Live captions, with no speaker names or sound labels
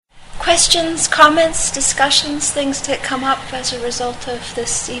questions, comments, discussions, things that come up as a result of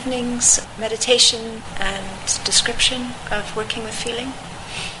this evening's meditation and description of working with feeling?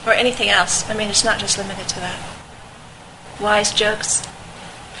 Or anything else? I mean, it's not just limited to that. Wise jokes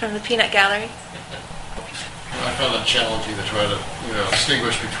from the peanut gallery? I found it challenging to try to,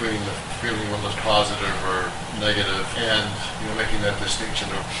 distinguish between the feeling when it's positive or negative, and making that distinction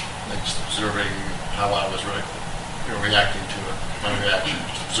of just observing how I was reacting to it, my reaction,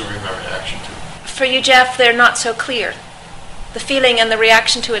 just observing my reaction to it. For you, Jeff, they're not so clear. The feeling and the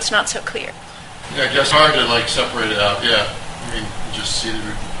reaction to it's not so clear. Yeah, I guess hard to separate it out. Yeah, I mean, just see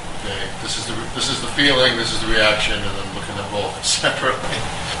this is the feeling, this is the reaction, and then looking at both separately.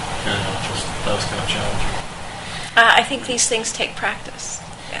 That was kind of challenging. I think these things take practice.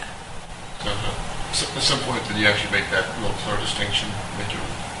 Yeah. So, at some point, did you actually make that little clear distinction? You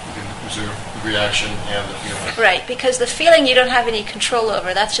can observe the reaction and the feeling. Right, because the feeling you don't have any control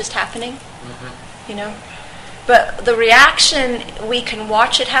over. That's just happening. But the reaction, we can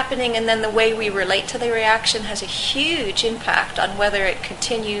watch it happening, and then the way we relate to the reaction has a huge impact on whether it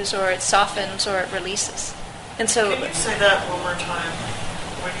continues or it softens or it releases. And so, can you say that one more time?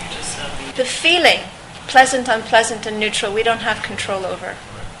 What you just said. The feeling, pleasant, unpleasant, and neutral, we don't have control over.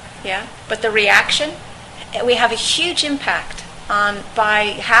 Yeah? But the reaction, we have a huge impact on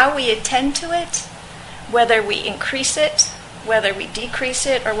by how we attend to it, whether we increase it, whether we decrease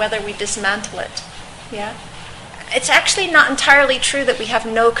it, or whether we dismantle it. Yeah? It's actually not entirely true that we have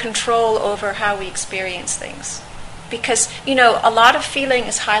no control over how we experience things. Because, a lot of feeling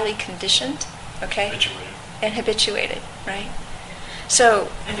is highly conditioned, okay? And habituated, right? So,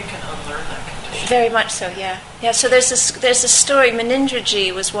 and you can unlearn that condition. Very much so, yeah. Yeah, so there's a story.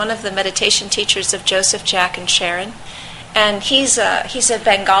 Munindraji was one of the meditation teachers of Joseph, Jack, and Sharon. And he's a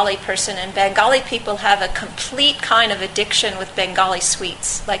Bengali person, and Bengali people have a complete kind of addiction with Bengali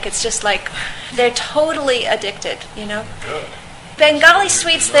sweets. It's just they're totally addicted, Good. Bengali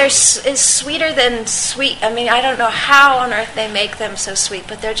sweets, is sweeter than sweet. I mean, I don't know how on earth they make them so sweet,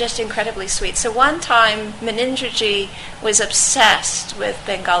 but they're just incredibly sweet. So one time, Munindraji was obsessed with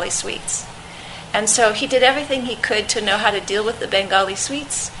Bengali sweets. And so he did everything he could to know how to deal with the Bengali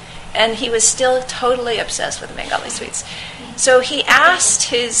sweets. And he was still totally obsessed with Bengali sweets. So he asked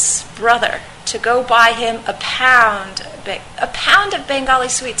his brother to go buy him a pound of Bengali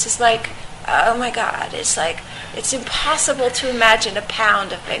sweets. Is oh my God, it's impossible to imagine a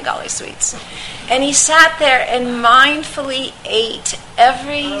pound of Bengali sweets. And he sat there and mindfully ate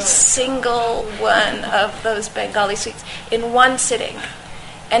every single one of those Bengali sweets in one sitting.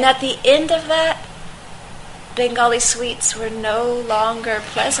 And at the end of that, Bengali sweets were no longer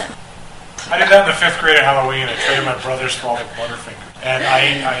pleasant. I did that in the 5th grade at Halloween. I traded my brothers for all the Butterfingers. And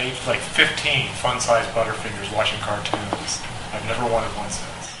I ate 15 fun-sized Butterfingers watching cartoons. I've never wanted one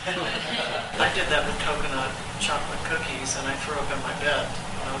since. I did that with coconut chocolate cookies, and I threw up in my bed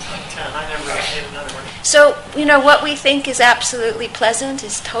when I was 10. I never ate another one. So, what we think is absolutely pleasant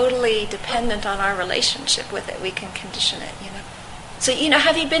is totally dependent on our relationship with it. We can condition it, So,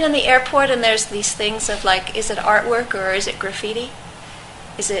 have you been in the airport and there's these things of is it artwork or is it graffiti?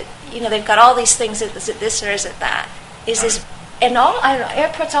 Is it, they've got all these things, is it this or is it that? Is this, and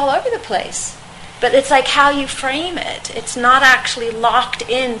airports all over the place. But it's how you frame it. It's not actually locked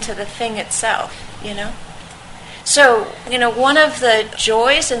into the thing itself, So, one of the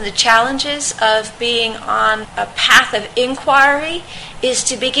joys and the challenges of being on a path of inquiry is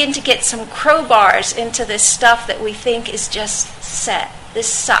to begin to get some crowbars into this stuff that we think is just set. This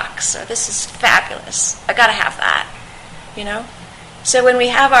sucks, or this is fabulous. I got to have that, So when we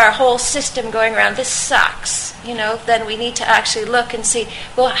have our whole system going around, this sucks, then we need to actually look and see,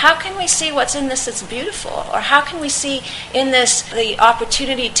 well, how can we see what's in this that's beautiful? Or how can we see in this the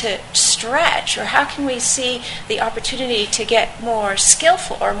opportunity to stretch? Or how can we see the opportunity to get more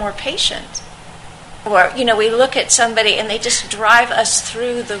skillful or more patient? Or, we look at somebody and they just drive us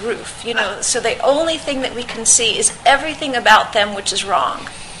through the roof, So the only thing that we can see is everything about them which is wrong,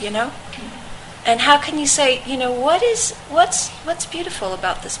 And how can you say, what's beautiful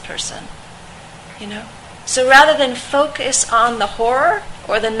about this person? So rather than focus on the horror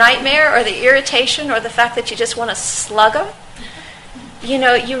or the nightmare or the irritation or the fact that you just want to slug them, you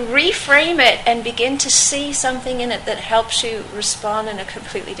reframe it and begin to see something in it that helps you respond in a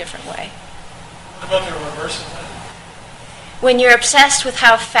completely different way. What about the reverse of that? When you're obsessed with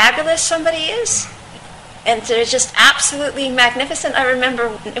how fabulous somebody is, and they're just absolutely magnificent. I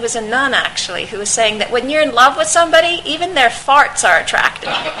remember it was a nun, actually, who was saying that when you're in love with somebody, even their farts are attractive.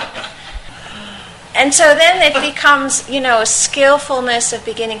 And so then it becomes, a skillfulness of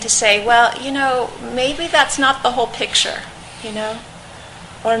beginning to say, well, maybe that's not the whole picture,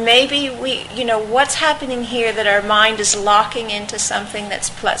 Or maybe what's happening here that our mind is locking into something that's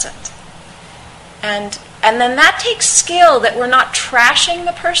pleasant. And then that takes skill, that we're not trashing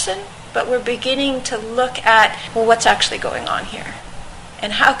the person, but we're beginning to look at, well, what's actually going on here?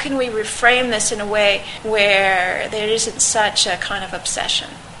 And how can we reframe this in a way where there isn't such a kind of obsession?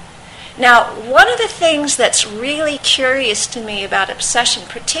 Now, one of the things that's really curious to me about obsession,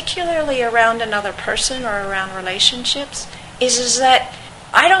 particularly around another person or around relationships, is that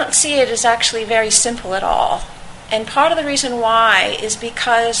I don't see it as actually very simple at all. And part of the reason why is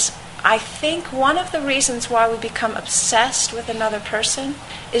because I think one of the reasons why we become obsessed with another person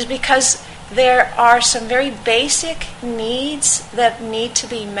is because there are some very basic needs that need to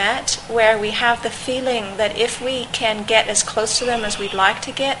be met, where we have the feeling that if we can get as close to them as we'd like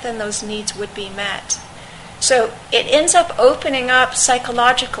to get, then those needs would be met. So it ends up opening up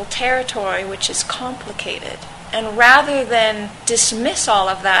psychological territory, which is complicated. And rather than dismiss all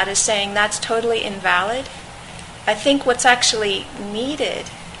of that as saying that's totally invalid, I think what's actually needed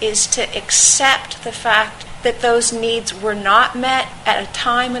is to accept the fact that those needs were not met at a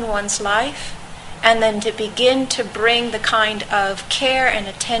time in one's life, and then to begin to bring the kind of care and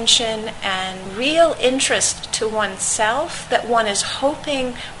attention and real interest to oneself that one is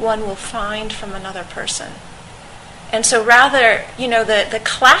hoping one will find from another person. And so rather, the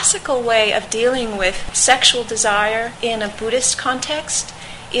classical way of dealing with sexual desire in a Buddhist context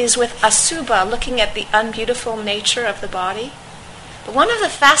is with asubha, looking at the unbeautiful nature of the body. But one of the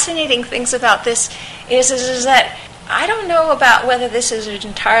fascinating things about this is that I don't know about whether this is an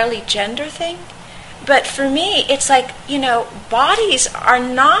entirely gender thing, but for me, it's like, bodies are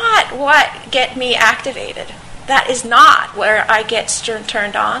not what get me activated. That is not where I get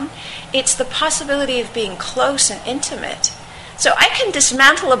turned on. It's the possibility of being close and intimate. So I can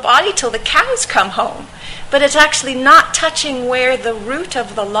dismantle a body till the cows come home, but it's actually not touching where the root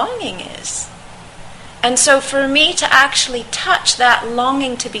of the longing is. And so for me to actually touch that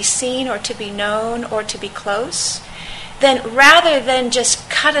longing to be seen or to be known or to be close, then rather than just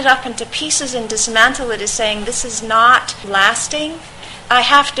cut it up into pieces and dismantle it as saying this is not lasting, I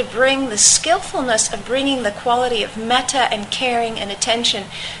have to bring the skillfulness of bringing the quality of metta and caring and attention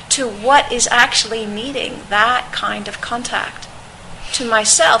to what is actually needing that kind of contact to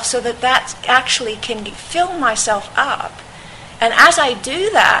myself, so that that actually can fill myself up. And as I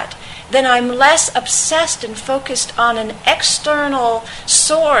do that, then I'm less obsessed and focused on an external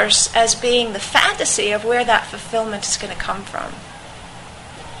source as being the fantasy of where that fulfillment is going to come from.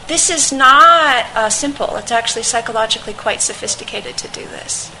 This is not simple. It's actually psychologically quite sophisticated to do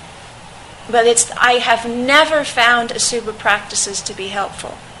this. But I have never found asubha practices to be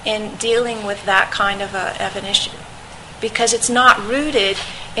helpful in dealing with that kind of an issue, because it's not rooted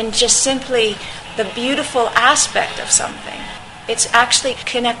in just simply the beautiful aspect of something. It's actually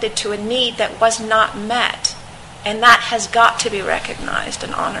connected to a need that was not met, and that has got to be recognized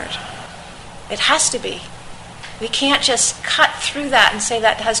and honored. It has to be. We can't just cut through that and say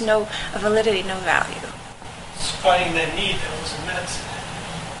that has no validity, no value. It's finding that need that wasn't met.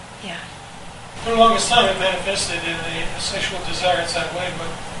 Yeah. For the longest time it manifested in a sexual desire that way, but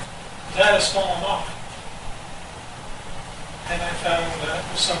that has fallen off. And I found that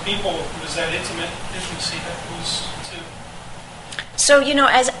with some people it was that intimacy that was too. So,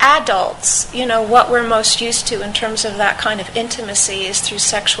 as adults, what we're most used to in terms of that kind of intimacy is through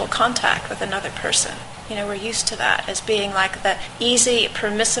sexual contact with another person. We're used to that as being like the easy,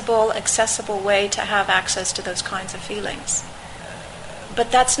 permissible, accessible way to have access to those kinds of feelings.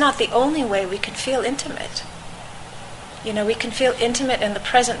 But that's not the only way we can feel intimate. We can feel intimate in the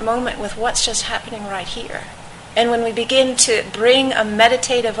present moment with what's just happening right here. And when we begin to bring a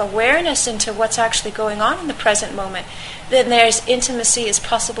meditative awareness into what's actually going on in the present moment, then there's intimacy is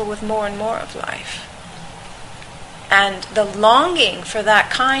possible with more and more of life. And the longing for that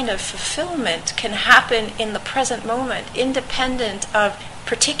kind of fulfillment can happen in the present moment, independent of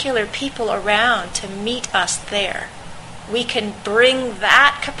particular people around to meet us there. We can bring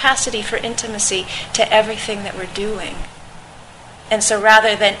that capacity for intimacy to everything that we're doing. And so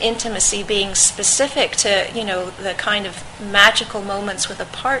rather than intimacy being specific to, the kind of magical moments with a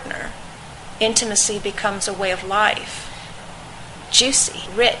partner, intimacy becomes a way of life. Juicy,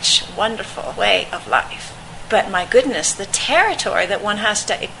 rich, wonderful way of life. But my goodness, the territory that one has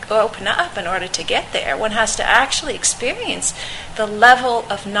to open up in order to get there, one has to actually experience the level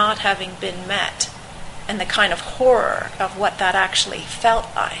of not having been met and the kind of horror of what that actually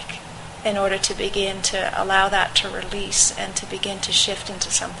felt like in order to begin to allow that to release and to begin to shift into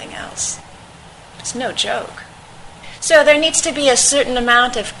something else. It's no joke. So there needs to be a certain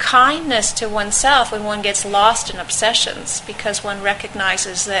amount of kindness to oneself when one gets lost in obsessions, because one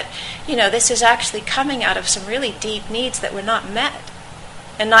recognizes that, this is actually coming out of some really deep needs that were not met.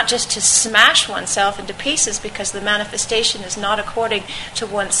 And not just to smash oneself into pieces because the manifestation is not according to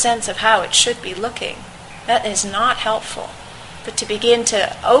one's sense of how it should be looking. That is not helpful. But to begin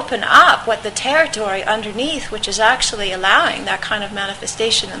to open up what the territory underneath, which is actually allowing that kind of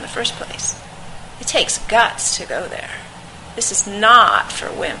manifestation in the first place. It takes guts to go there. This is not for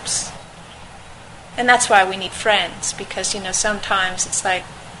wimps. And that's why we need friends, because, sometimes it's like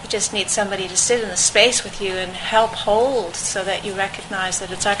you just need somebody to sit in the space with you and help hold so that you recognize that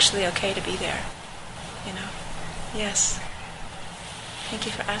it's actually okay to be there. Yes. Thank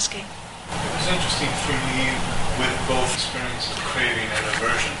you for asking. It was interesting for me with both experiences of craving and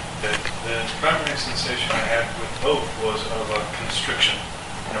aversion that the primary sensation I had with both was of a constriction,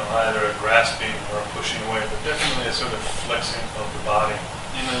 either a grasping or a pushing away, but definitely a sort of flexing of the body.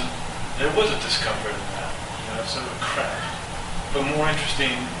 There was a discomfort in that, sort of a crack. But more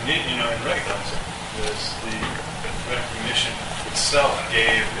interesting, in recognizing this, the recognition itself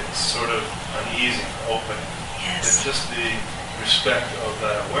gave its sort of uneasing opening. Yes. It's just the respect of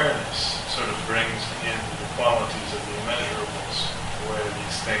that awareness sort of brings in the qualities of the immeasurables, where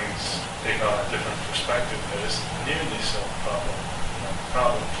these things take on a different perspective that isn't nearly so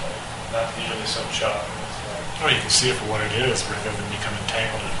problem play, not nearly so sharp. You can see it for what it is rather than become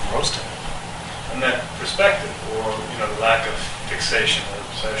entangled and engrossed in it. And that perspective, or the lack of fixation or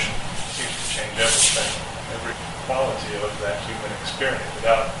obsession, seems to change everything, every quality of that human experience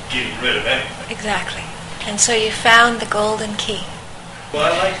without getting rid of anything. Exactly. And so you found the golden key. Well,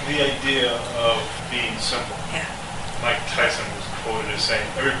 I like the idea of being simple. Yeah. Mike Tyson was quoted as saying,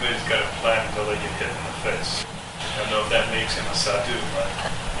 everybody's got a plan until they get hit in the face. I don't know if that makes him a sadhu, but,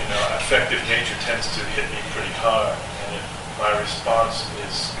 affective nature tends to hit me pretty hard. And if my response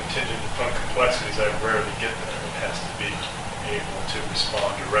is contingent upon complexities, I rarely get there. It has to be able to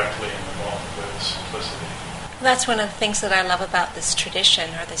respond directly in the moment with simplicity. That's one of the things that I love about this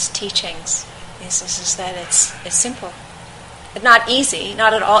tradition or this teachings, is that it's simple. Not easy,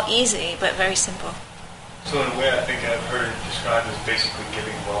 not at all easy, but very simple. So in a way, I think I've heard it described as basically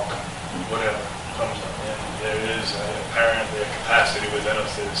giving welcome, whatever comes up. And there is apparently a capacity within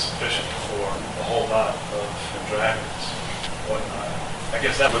us that is sufficient for a whole lot of dragons and whatnot. I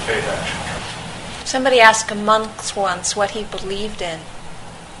guess that would faith action come. Somebody asked a monk once what he believed in.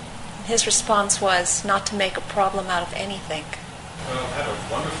 His response was not to make a problem out of anything. Well, I've had a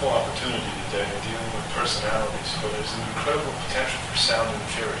wonderful opportunity today dealing with personalities where there's an incredible potential for sound and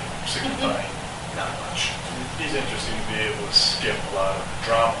fury, signifying not much. It is interesting to be able to skip a lot of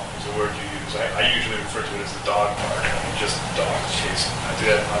drama, is the word you use. I usually refer to it as the dog park. Just dogs chasing. I do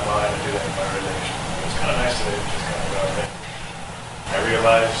that in my mind, I do that in my relation. It was kind of nice today, just kind of alright. I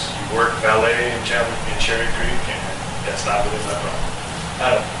realize you work valet in Cherry Creek, and that's not within my problem.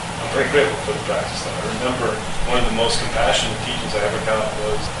 I'm very grateful for the practice. I remember one of the most compassionate teachings I ever got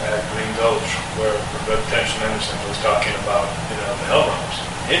was at Green Gulch, where Rev. Tension Anderson was talking about, the hell realms.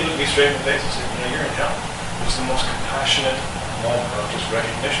 He looked me straight in the face and said, you're in hell. It was the most compassionate moment of just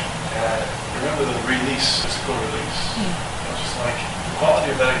recognition. And I remember the release, physical release. It was just like the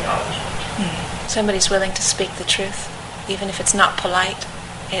quality of that acknowledgement. Somebody's willing to speak the truth, even if it's not polite.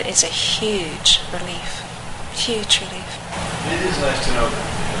 It is a huge relief. Huge relief. It is nice to know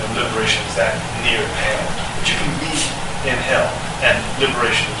that liberation is that near at hand. But you can be in hell, and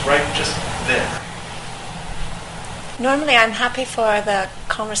liberation is right just there. Normally I'm happy for the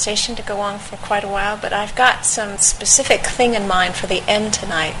conversation to go on for quite a while, but I've got some specific thing in mind for the end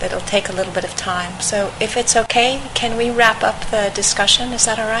tonight that'll take a little bit of time. So if it's okay, can we wrap up the discussion? Is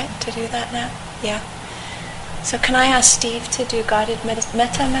that all right to do that now? Yeah. So can I ask Steve to do guided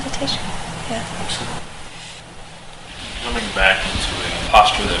metta meditation? Yeah. Absolutely. Coming back into a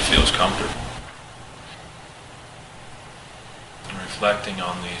posture that feels comfortable. And reflecting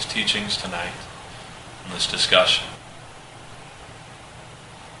on these teachings tonight, on this discussion.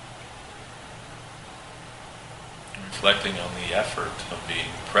 And reflecting on the effort of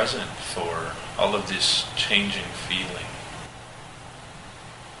being present for all of this changing feeling.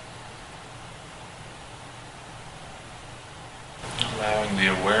 Allowing the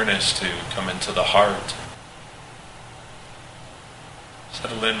awareness to come into the heart.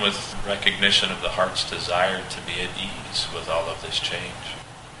 Settle in with recognition of the heart's desire to be at ease with all of this change.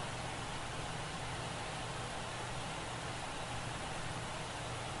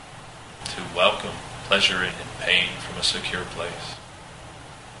 To welcome pleasure and pain from a secure place.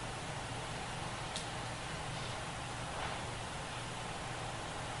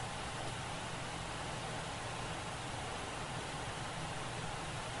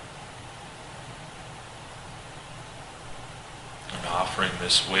 offering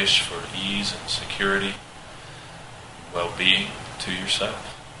this wish for ease and security, well-being to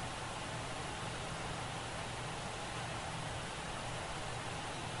yourself.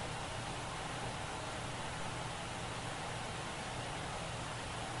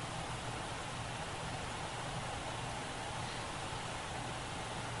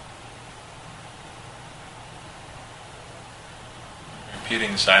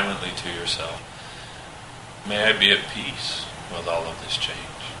 Repeating silently to yourself, may I be at peace with all of this change.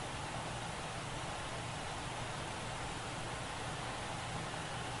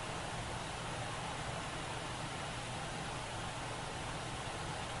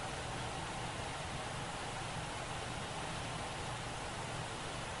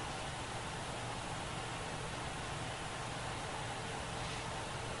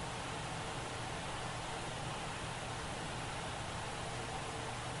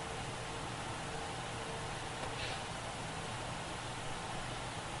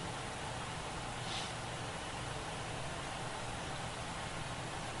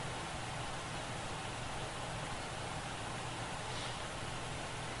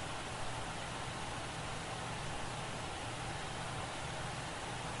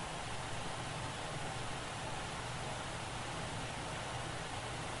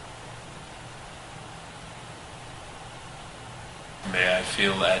 May I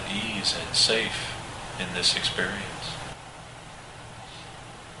feel at ease and safe in this experience.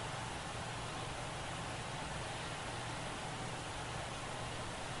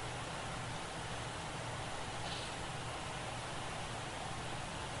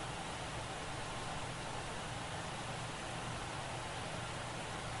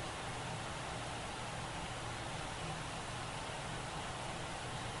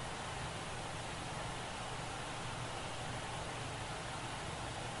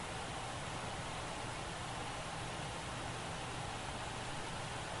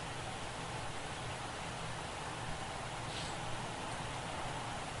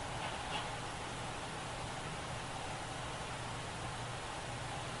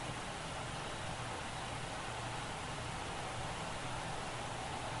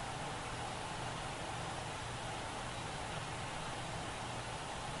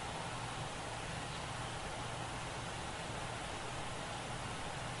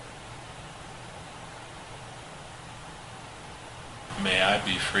 May I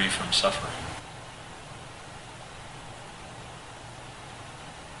be free from suffering.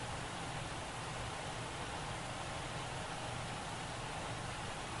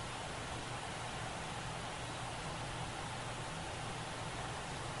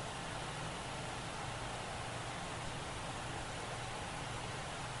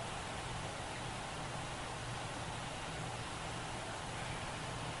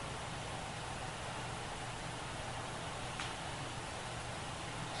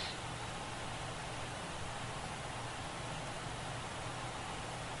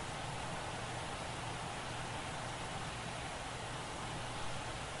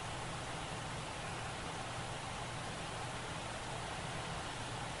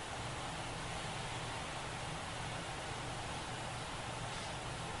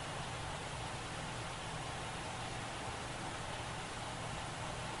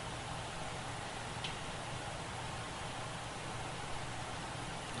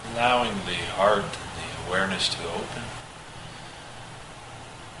 Allowing the heart and the awareness to open.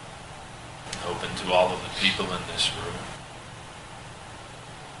 Open to all of the people in this room.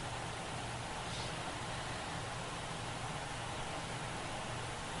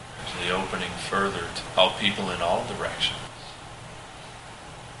 Actually opening further to all people in all directions.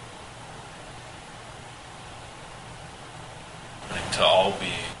 Opening to all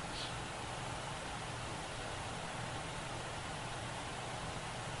beings.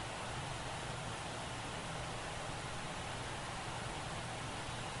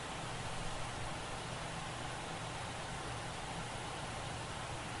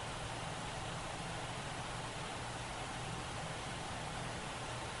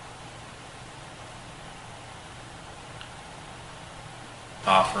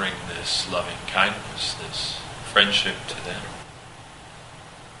 Offering this loving kindness, this friendship to them.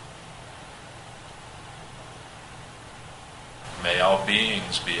 May all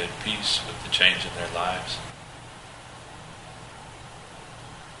beings be at peace with the change in their lives.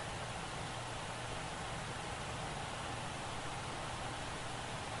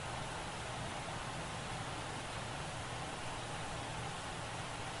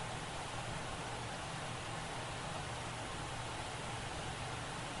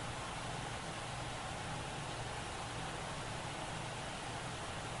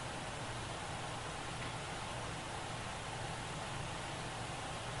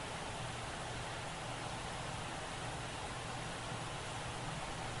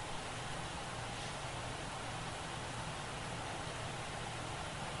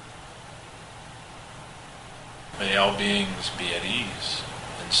 May all beings be at ease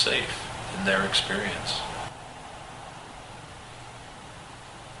and safe in their experience.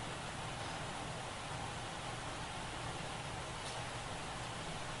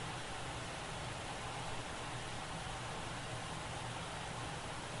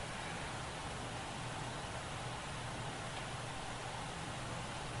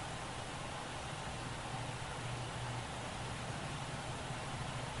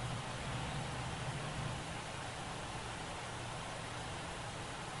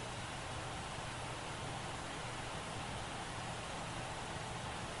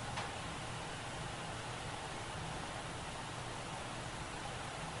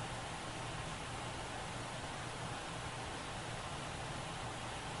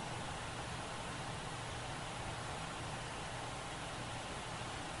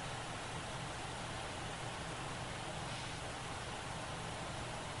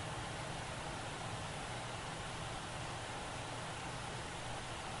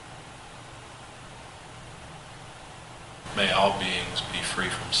 May all beings be free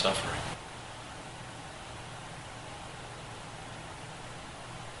from suffering.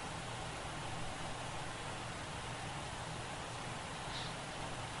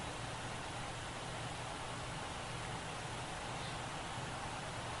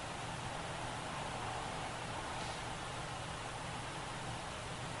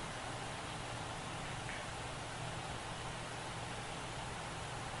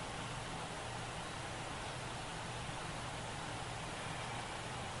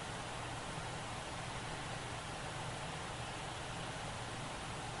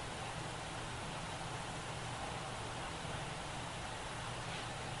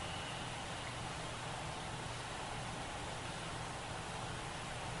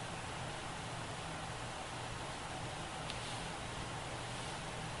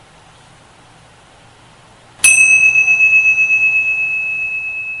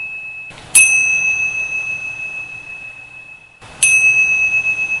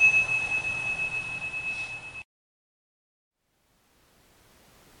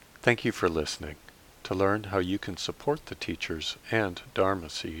 Thank you for listening. To learn how you can support the teachers and Dharma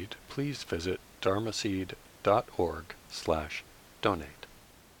Seed, please visit dharmaseed.org/donate.